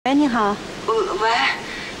你好。喂，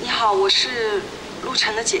你好，我是陆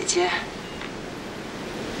晨的姐姐。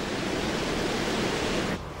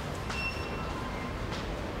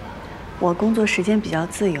我工作时间比较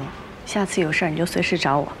自由，下次有事儿你就随时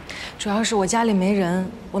找我。主要是我家里没人，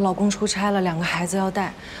我老公出差了，2个孩子要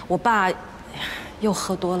带，我爸又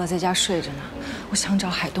喝多了，在家睡着呢。我想找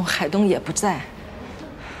海东，海东也不在。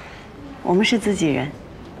我们是自己人。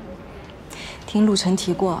听陆晨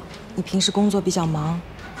提过，你平时工作比较忙，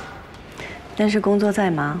但是工作再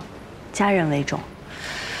忙，家人为重。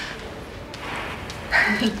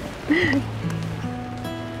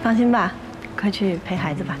放心吧，快去陪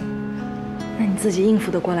孩子吧。那你自己应付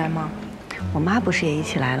得过来吗？我妈不是也一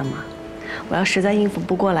起来了吗？我要实在应付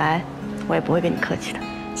不过来，我也不会跟你客气的。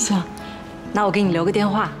行，那我给你留个电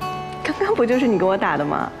话。刚刚不就是你给我打的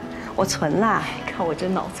吗？我存啦。看我这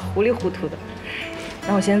脑子糊里糊涂的。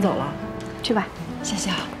那我先走了。去吧，谢谢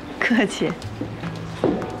啊。客气。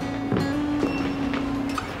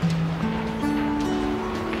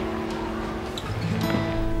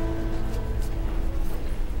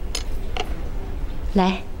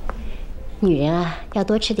来，女人啊，要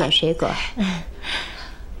多吃点水果。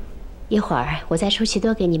一会儿我再出去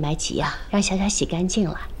多给你买几样，让小小洗干净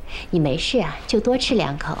了。你没事啊，就多吃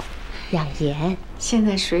2口，养颜。现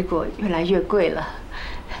在水果越来越贵了，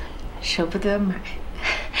舍不得买。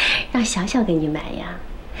让小小给你买呀，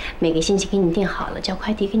每个星期给你订好了，叫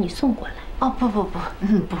快递给你送过来。哦，不，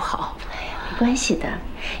不好。哎呀，没关系的，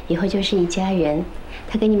以后就是一家人，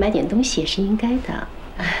他给你买点东西也是应该的。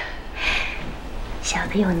小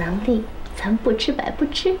的有能力，咱们不吃白不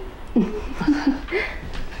吃。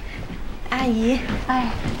阿姨，哎，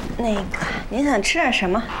那个您想吃点什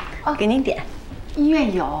么？哦，给您点。医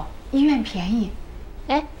院有，医院便宜。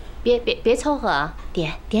哎，别凑合啊，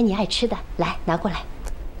点你爱吃的，来拿过来。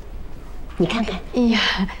你看看。哎呀，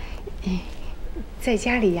在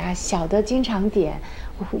家里呀，小的经常点，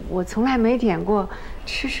我从来没点过。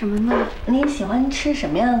吃什么呢？您喜欢吃什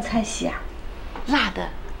么样的菜系啊？辣的，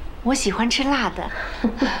我喜欢吃辣的。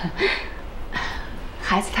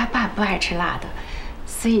孩子他爸不爱吃辣的，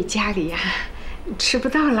所以家里呀吃不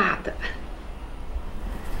到辣的。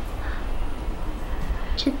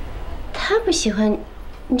这他不喜欢，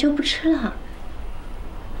你就不吃了？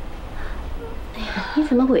哎呀，你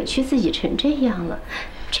怎么委屈自己成这样了？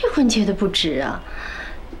这婚结的不值啊！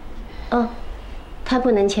哦，他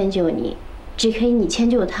不能迁就你，只可以你迁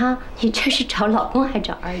就他。你这是找老公还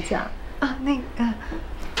找儿子啊？啊，那个，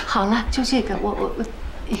好了，就这个，我，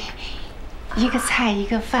一个菜一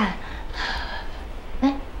个饭。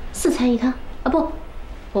哎，4菜1汤啊？不，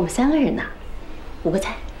我们3个人呢，5个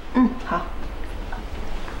菜。嗯，好。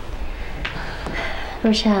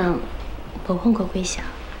路上我问过桂晓，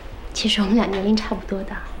其实我们俩年龄差不多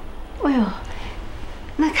的。哎呦，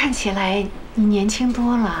那看起来你年轻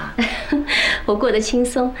多了。我过得轻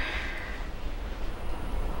松。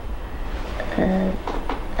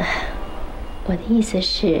我的意思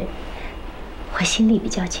是，我心里比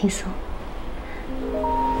较轻松。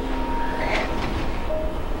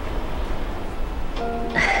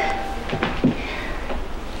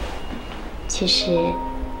其实，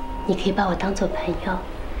你可以把我当做朋友，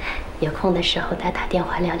有空的时候打电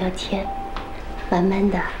话聊聊天，慢慢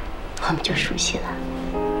的我们就熟悉了。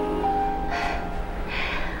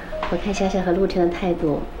我看小小和陆晨的态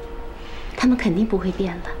度，他们肯定不会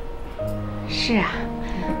变了。是啊，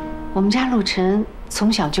我们家陆晨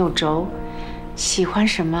从小就轴，喜欢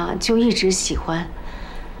什么就一直喜欢。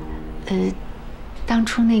当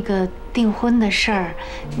初那个订婚的事儿，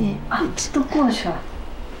这都过去了。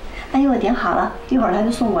阿姨，我点好了，一会儿他就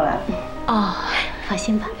送过来了。哦，放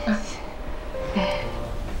心吧啊。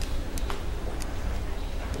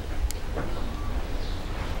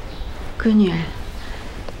闺女，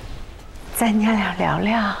咱娘俩聊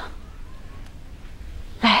聊。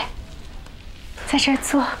来，在这儿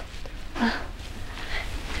坐。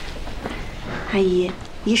阿姨，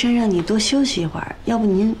医生让你多休息一会儿，要不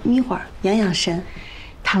您眯会儿养养神。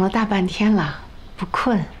躺了大半天了，不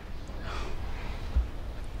困。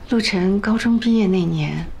陆晨高中毕业那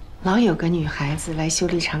年，老有个女孩子来修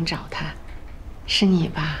理厂找他，是你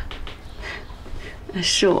吧？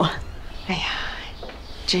是我。哎呀，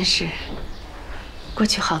真是过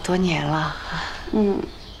去好多年了。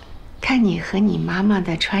看你和你妈妈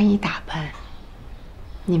的穿衣打扮，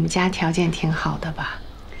你们家条件挺好的吧？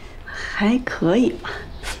还可以吧。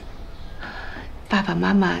爸爸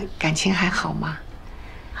妈妈感情还好吗？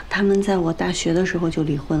他们在我大学的时候就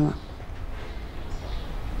离婚了。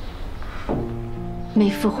没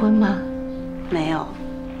复婚吗？没有。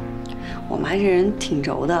我妈这人挺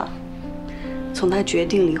轴的，从她决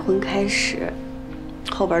定离婚开始，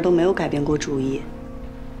后边都没有改变过主意。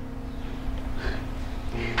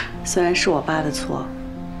虽然是我爸的错，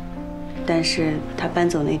但是他搬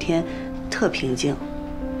走那天特平静，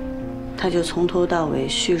他就从头到尾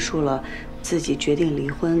叙述了自己决定离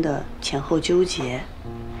婚的前后纠结，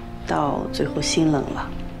到最后心冷了，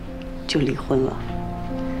就离婚了。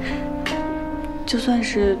就算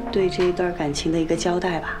是对这一段感情的一个交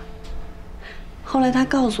代吧。后来他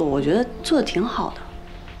告诉我，我觉得做的挺好的。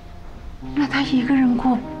那他一个人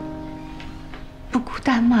过不孤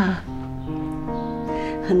单吗？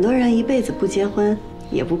很多人一辈子不结婚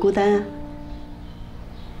也不孤单啊。